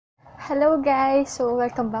Hello guys! So,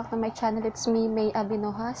 welcome back to my channel. It's me,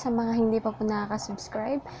 Abenoja. Sa mga hindi pa po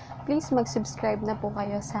nakaka-subscribe, please mag-subscribe na po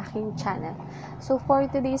kayo sa aking channel. So, for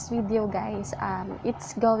today's video guys,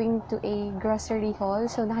 it's going to a grocery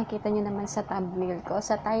haul. So, nakikita nyo naman sa thumbnail ko,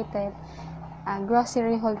 sa title,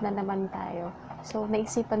 grocery haul na naman tayo. So,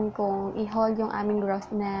 naisipan kong i-haul yung aming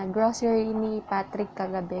grocery ni Patrick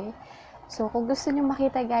kagabi. So, kung gusto nyo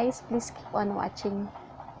makita guys, please keep on watching.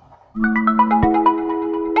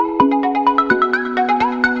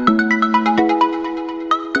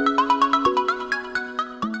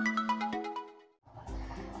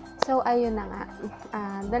 So, ayun na nga.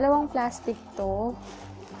 Dalawang plastic to.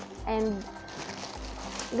 And,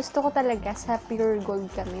 gusto ko talaga sa Pure Gold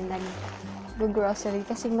kami nag-grocery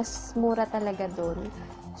kasi mas mura talaga dun.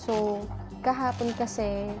 So, kahapon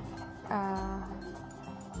kasi,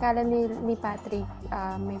 kala ni Patrick,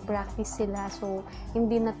 may practice sila. So,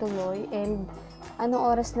 hindi natuloy. And,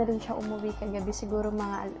 anong oras na rin siya umuwi kagabi? Siguro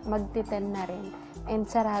magti-10 na rin. And,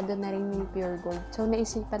 sarado na rin yung Pure Gold. So,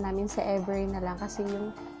 naisipan namin sa Every na lang kasi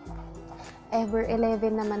yung Ever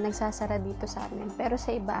 11 naman nagsasara dito sa amin. Pero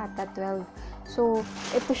sa iba ata 12. So,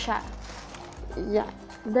 ito siya. Yeah.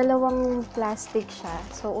 Dalawang plastic siya.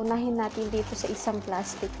 So, unahin natin dito sa isang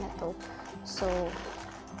plastic na to. So,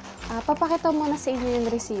 papakita muna sa inyo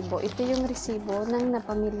yung resibo. Ito yung resibo ng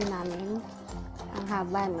napamili namin. Ang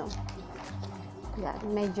haba, no? Yeah,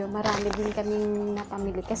 medyo marami din kaming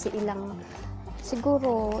napamili kasi ilang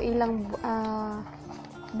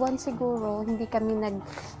buwan siguro hindi kami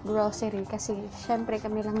nag-grocery kasi syempre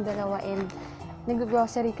kami lang dalawa and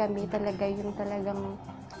nag-grocery kami talaga yung talagang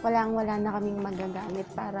wala na kaming magagamit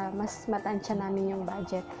para mas matansya namin yung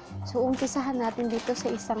budget. So, umpisahan natin dito sa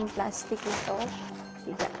isang plastic na to.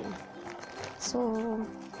 So,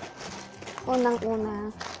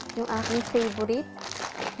 unang-una, yung aking favorite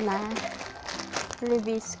na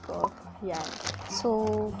Revesco. Yan. So,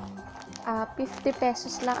 50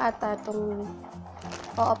 pesos lang ata itong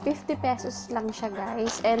 50 pesos lang siya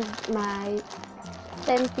guys and may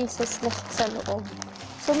 10 pieces na siya sa loob.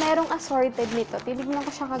 So, merong assorted nito. Tinignan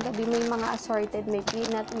ko siya kagabi, may mga assorted, may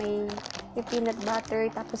peanut, may peanut butter,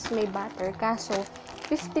 tapos may butter. Kaso,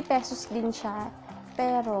 50 pesos din siya,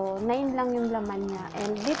 pero 9 lang yung laman niya.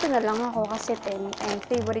 And dito na lang ako kasi 10, and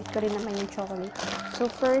favorite ko rin naman yung chocolate. So,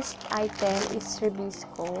 first item is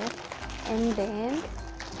Revesco, and then,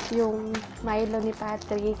 yung Milo ni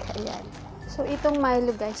Patrick, ayan. So, itong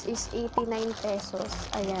Milo guys is 89 pesos.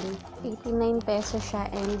 Ayan, 89 pesos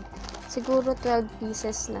siya and siguro 12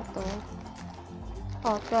 pieces na to.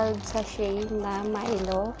 12 sachet na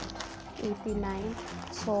Milo. 89.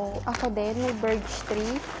 So, ako din, may Birch 3.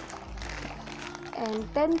 And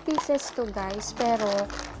 10 pieces to guys. Pero,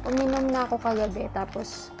 uminom na ako kagabi.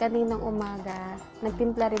 Tapos, kaninang umaga,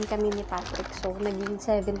 nagtimpla rin kami ni Patrick. So, naging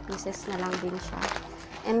 7 pieces na lang din siya.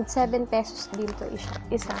 And 7 pesos din to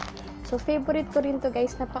isa. So, favorite ko rin to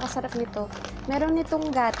guys. Napakasarap nito. Meron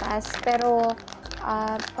nitong gatas, pero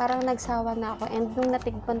parang nagsawa na ako. And nung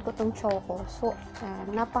natigpan ko tong choco, so,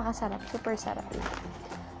 napakasarap. Super sarap na.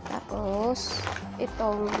 Tapos,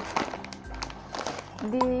 itong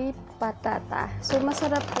di patata. So,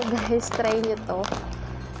 masarap to guys. Try nyo to.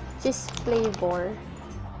 Cheese flavor.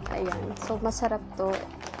 Ayan. So, masarap to.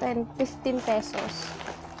 15 pesos.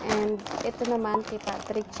 And, ito naman, kay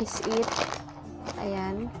Patrick, cheese it.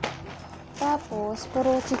 Ayan. Tapos,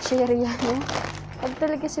 puro chichirya, no? Pag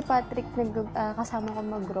talaga si Patrick kasama ko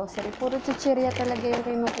mag-grocery, puro chichirya talaga yung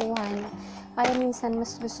kinukuha niya. Kaya minsan,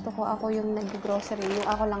 mas gusto ko ako yung nag-grocery, yung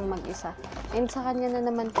ako lang mag-isa. And sa kanya na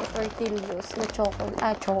naman po, tortillos na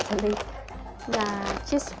chocolate na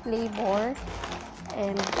cheese flavor.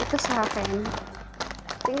 And ito sa akin,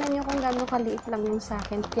 tingnan nyo kung gano'ng kaliit lang yung sa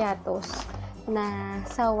akin, piatos na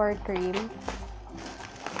sour cream.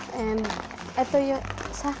 And ito yung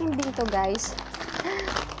sa akin dito guys,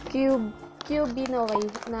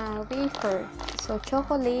 na wafer. So,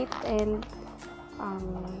 chocolate and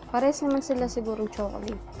pares naman sila siguro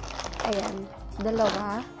chocolate. Ayan,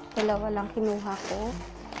 dalawa lang kinuha ko.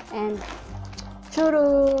 And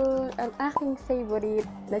churro, ang aking favorite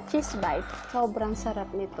na cheese bite. Sobrang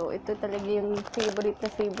sarap nito. Ito talaga yung favorite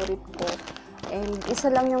ko. And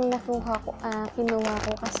isa lang yung kinuha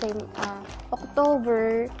ko kasi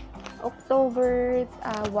October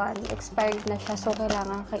 1, expired na siya. So,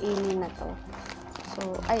 kailangan kainin na to.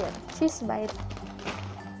 So, ayan. Cheese bite.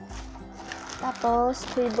 Tapos,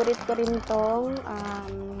 favorite ko rin tong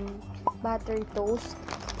butter toast.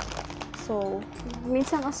 So,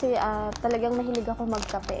 minsan kasi talagang mahilig ako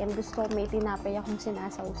magkape and gusto may tinapay akong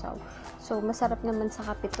sinasawsaw. So, masarap naman sa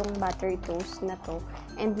kape tong butter toast na to.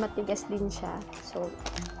 And matigas din siya. So,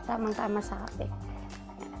 tamang-tama sa kape.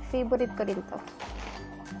 favorite ko rin to.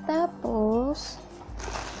 Tapos,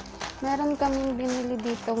 meron kaming binili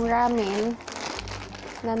ditong ramen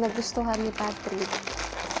na nagustuhan ni Patrick.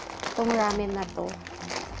 Itong ramen na to.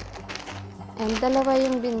 And dalawa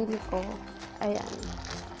yung binili ko. Ayan.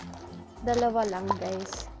 Dalawa lang,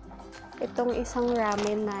 guys. Itong isang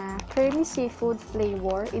ramen na creamy seafood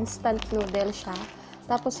flavor. Instant noodle siya.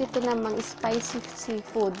 Tapos ito namang spicy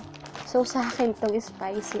seafood. So, sa akin tong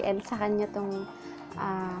spicy and sa kanya tong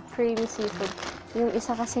creamy seafood. Yung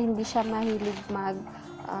isa kasi hindi siya mahilig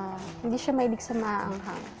hindi siya mahilig sa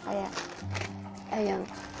maanghang. Kaya, ayun.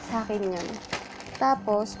 Sa akin yun.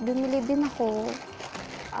 Tapos, bumili din ako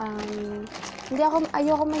hindi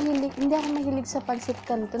ako mahilig sa pansit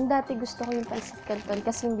canton. Dati gusto ko yung pansit canton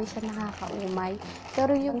kasi hindi siya nakakaumay.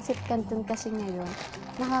 Pero yung pansit canton kasi ngayon,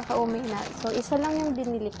 nakakaumay na. So, isa lang yung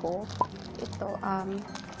binili ko. Ito,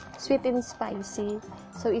 sweet and spicy.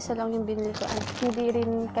 So, isa lang yung binili ko. At hindi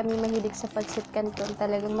rin kami mahilig sa pansit canton.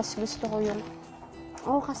 Talagang mas gusto ko yung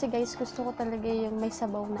kasi guys, gusto ko talaga yung may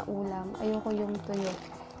sabaw na ulam. Ayoko yung tuyo.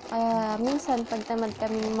 Kaya, minsan, pag tamad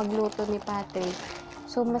kami magluto ni Patrick,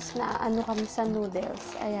 so, mas naano kami sa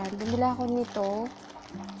noodles. Ayan, bumili ako nito,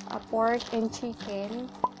 pork and chicken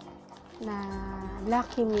na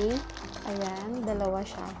Lucky Me. Ayan, dalawa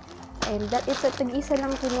siya. And tag-isa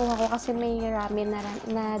lang kinuha ko kasi may ramen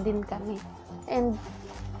na din kami. And,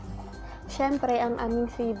 syempre, ang aming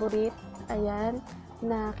favorite, ayan,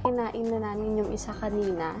 na kinain na namin yung isa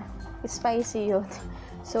kanina. Spicy yun.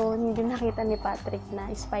 So, hindi nakita ni Patrick na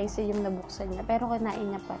spicy yung nabuksan niya. Pero kinain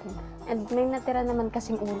niya pa rin. And may natira naman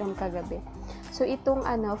kasing ulam kagabi. So, itong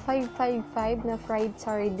 555 na fried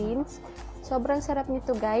sardines. Sobrang sarap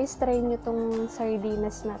nito, guys. Try nyo tong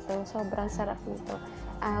sardinas na to. Sobrang sarap nito.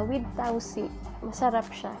 With tausi. Masarap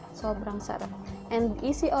siya. Sobrang sarap. And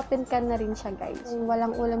easy open can na rin siya, guys. Kung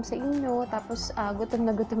walang ulam sa inyo, tapos gutom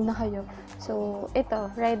na kayo. So,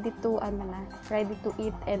 ito, ready to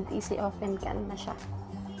eat and easy open can na siya.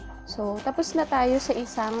 So, tapos na tayo sa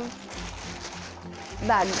isang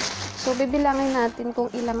bag. So, bibilangin natin kung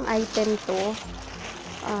ilang item to.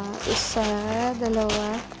 Isa,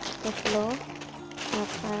 dalawa, tatlo,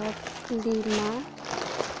 apat, lima,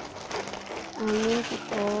 anim,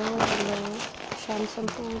 pito, walo, siyam,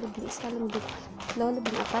 sampung, labing-isa,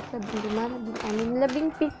 labing-apat, labing-lima, labing-anim,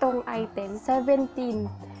 labing-pitong item, 17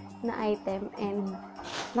 na item, and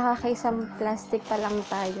nakakaisang plastic pa lang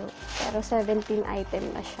tayo, pero 17 item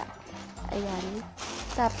na siya. Ayan.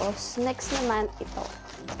 Tapos, next naman, ito.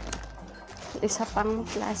 Isa pang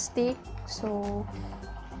plastic. So,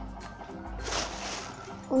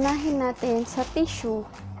 unahin natin sa tissue.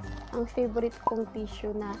 Ang favorite kong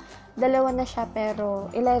tissue na dalawa na siya, pero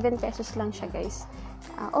 11 pesos lang siya, guys.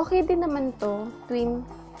 Okay din naman to. Twin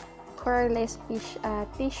coreless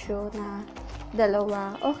tissue na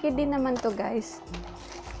dalawa. Okay din naman to, guys.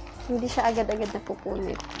 Hindi siya agad-agad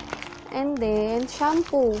napupunit. And then,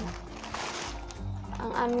 shampoo.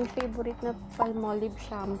 Ang aming favorite na Palmolive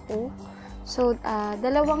shampoo. So,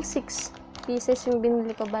 dalawang 6 pieces yung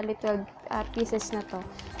binili ko. Bali, 12 pieces na to.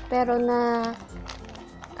 Pero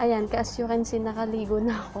ayan, as you can see, nakaligo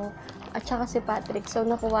na ako. At saka si Patrick. So,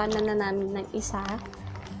 nakuha na namin ng isa.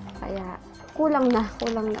 Kaya, kulang na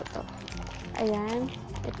to. Ayan.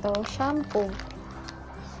 Ito, shampoo.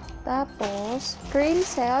 Tapos, cream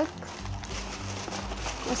silk.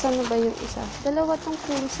 Nasaan na ba yung isa? Dalawa tong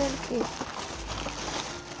cream silk eh.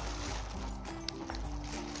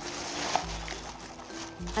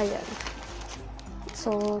 Ayan.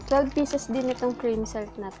 So, 12 pieces din itong cream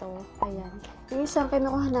silk na to. Ayan. Yung isang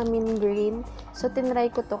kinukuha namin green. So,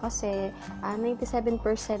 tinry ko to kasi 97%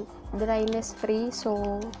 dryness free.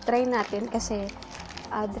 So, try natin kasi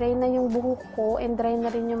dry na yung buhok ko and dry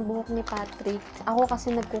na rin yung buhok ni Patrick. Ako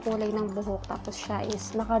kasi nagkukulay ng buhok tapos siya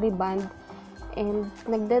is naka-reband and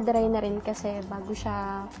nagda-dry na rin kasi bago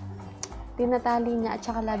siya tinatali niya at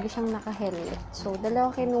saka lagi siyang naka-helmet. So,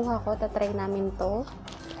 dalawa kinuha ko. Tatry namin to.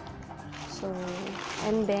 So,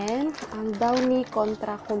 and then, ang Downy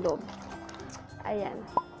kontra kulob. Ayan.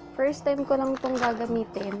 First time ko lang itong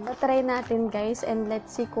gagamitin. Try natin, guys, and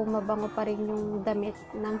let's see kung mabango pa rin yung damit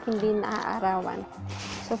nang hindi naaarawan.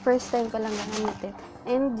 So, first time ko lang gagamitin.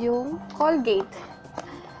 And yung Colgate.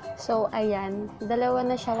 So, ayan. Dalawa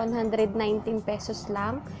na siya, 119 pesos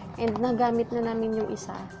lang. And nagamit na namin yung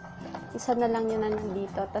isa. Isa na lang yun na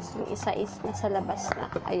nandito. Tapos yung isa is nasa labas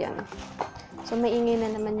na. Ayan. So, maingay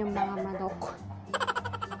na naman yung mga manok.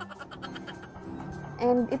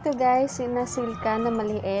 And ito, guys, sinasilka na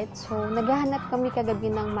maliit. So, naghahanap kami kagabi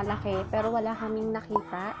ng malaki, pero wala kaming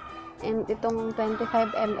nakita. And itong 25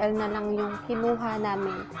 ml na lang yung kinuha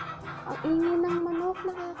namin. Ang ingay ng manok,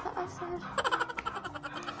 nakakaasar.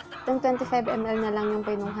 Itong 25 ml na lang yung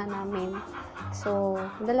pinuha namin. So,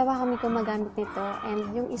 dalawa kami gumagamit nito.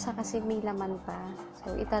 And yung isa kasi may laman pa.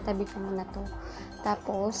 So, itatabi ko muna to.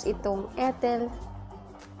 Tapos, itong ethyl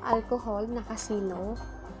alcohol na casino.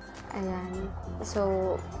 Ayan.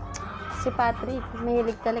 So, si Patrick,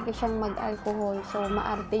 mahilig talaga siyang mag-alcohol. So,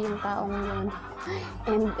 maarte yung taong yun.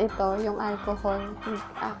 And ito, yung alcohol.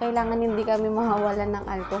 Kailangan hindi kami mahawalan ng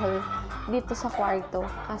alcohol dito sa kwarto.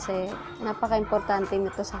 Kasi, napaka-importante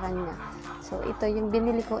nito sa kanya. So, ito yung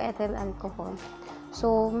binili ko ethyl alcohol.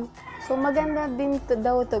 So maganda din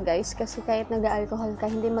daw to guys. Kasi kahit nag-alcohol ka,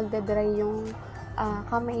 hindi magdadry yung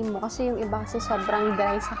kamay mo. Kasi yung iba kasi sobrang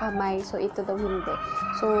dry sa kamay. So, ito daw hindi.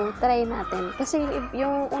 So, try natin. Kasi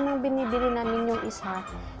yung unang binibili namin yung isa.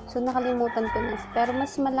 So, nakalimutan ko na. Pero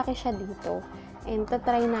mas malaki siya dito. And,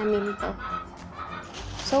 tatry namin ito.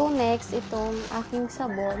 So, next, itong aking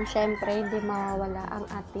sabon. Syempre, hindi mawawala ang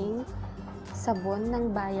ating sabon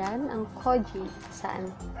ng bayan. Ang Koji.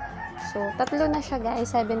 Saan? So, tatlo na siya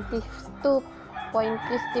guys. 72.50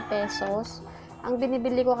 pesos. Ang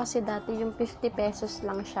binibili ko kasi dati yung 50 pesos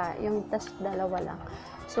lang siya, yung tas dalawa lang.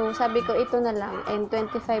 So, sabi ko ito na lang, and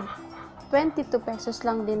 22 pesos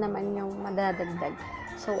lang din naman yung madadagdag.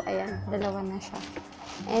 So, ayan, dalawa na siya.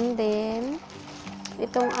 And then,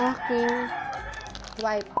 itong aking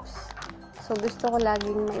wipes. So, gusto ko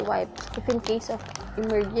laging may wipes. If in case of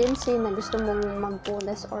emergency na gusto mong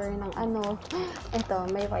magpunas or ng ano, ito,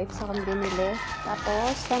 may wipes akong binili.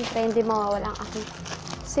 Tapos, syempre, hindi mawawala ang aking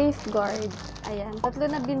safeguard. Ayan, tatlo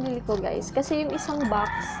na binili ko guys. Kasi yung isang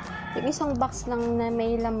box lang na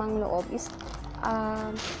may lamang loob is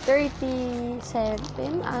 37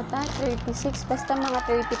 ata, 36, basta mga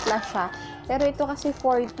 30 plus siya. Pero ito kasi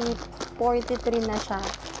 43 na siya.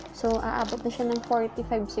 So, aabot na siya ng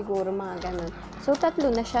 45 siguro, mga ganun. So,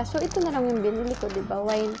 tatlo na siya. So, ito na lang yung binili ko, diba?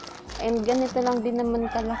 Wine. And ganito lang din naman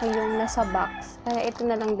kalaki yung nasa box. Kaya ito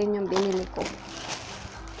na lang din yung binili ko.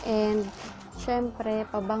 And, syempre,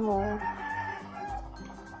 pabango.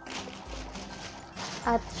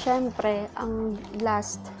 At syempre, ang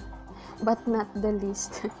last but not the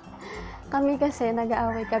least. Kami kasi,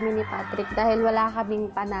 nag-aaway kami ni Patrick dahil wala kaming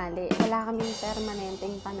panali. Wala kaming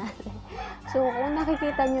permanenteng panali. So, kung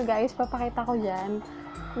nakikita nyo guys, papakita ko dyan,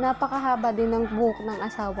 napakahaba din ng buhok ng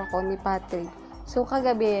asawa ko ni Patrick. So,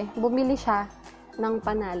 kagabi, bumili siya ng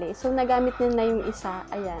panali. So, nagamit niya na yung isa.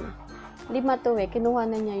 Ayan. 5 to kinuha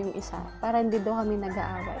na niya yung isa para hindi daw kami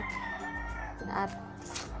nag-aaway. At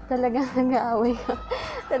talagang nag-aaway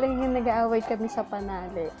talagang nag-aaway kami sa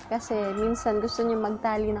panali. Kasi minsan gusto niya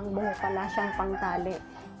magtali ng buhok, wala siyang pangtali.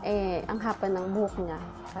 Ang haba ng buhok niya.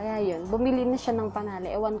 Kaya yun, bumili na siya ng panali.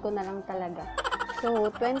 Ewan ko na lang talaga. So,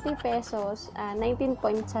 20 pesos,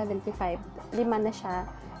 19.75. 5 na siya.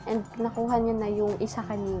 And nakuha niya na yung isa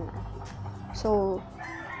kanina. So,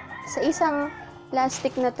 sa isang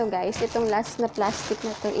plastic na to guys, itong last na plastic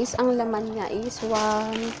na to is, ang laman niya is 1,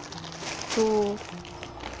 2,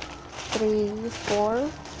 3, 4,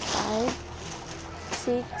 5,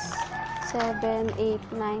 6, 7, 8,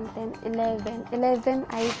 9, 10, 11. 11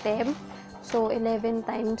 item. So, 11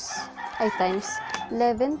 times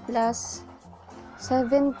 11 plus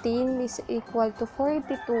 17 is equal to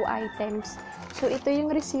 42 items. So, ito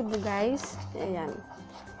yung resibo guys. Ayan.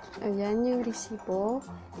 Ayan yung resibo.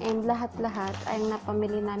 And lahat-lahat ay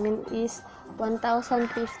napamili namin is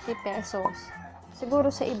 1,050 pesos.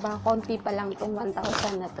 Siguro sa iba, konti pa lang itong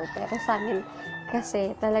 1,000 na to. Pero sa amin,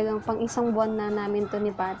 kasi talagang pang isang buwan na namin to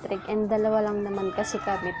ni Patrick. And dalawa lang naman kasi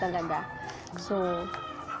kami talaga. So,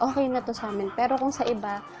 okay na to sa amin. Pero kung sa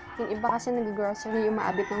iba, yung iba kasi nag-grocery,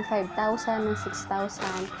 umaabot ng 5,000, ng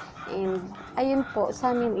 6,000. And, ayun po,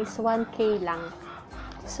 sa amin is 1K lang.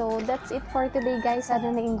 So, that's it for today guys.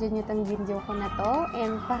 Sana na-enjoy nyo itong video ko na to.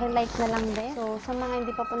 And, paki-like na lang din. So, sa mga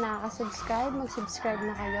hindi pa po nakaka-subscribe, mag-subscribe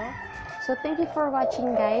na kayo. So, thank you for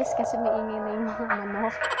watching guys. Kasi may ingay na yung mga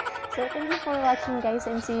manok. So, thank you for watching guys.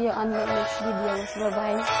 And see you on the next videos.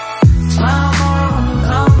 Bye-bye.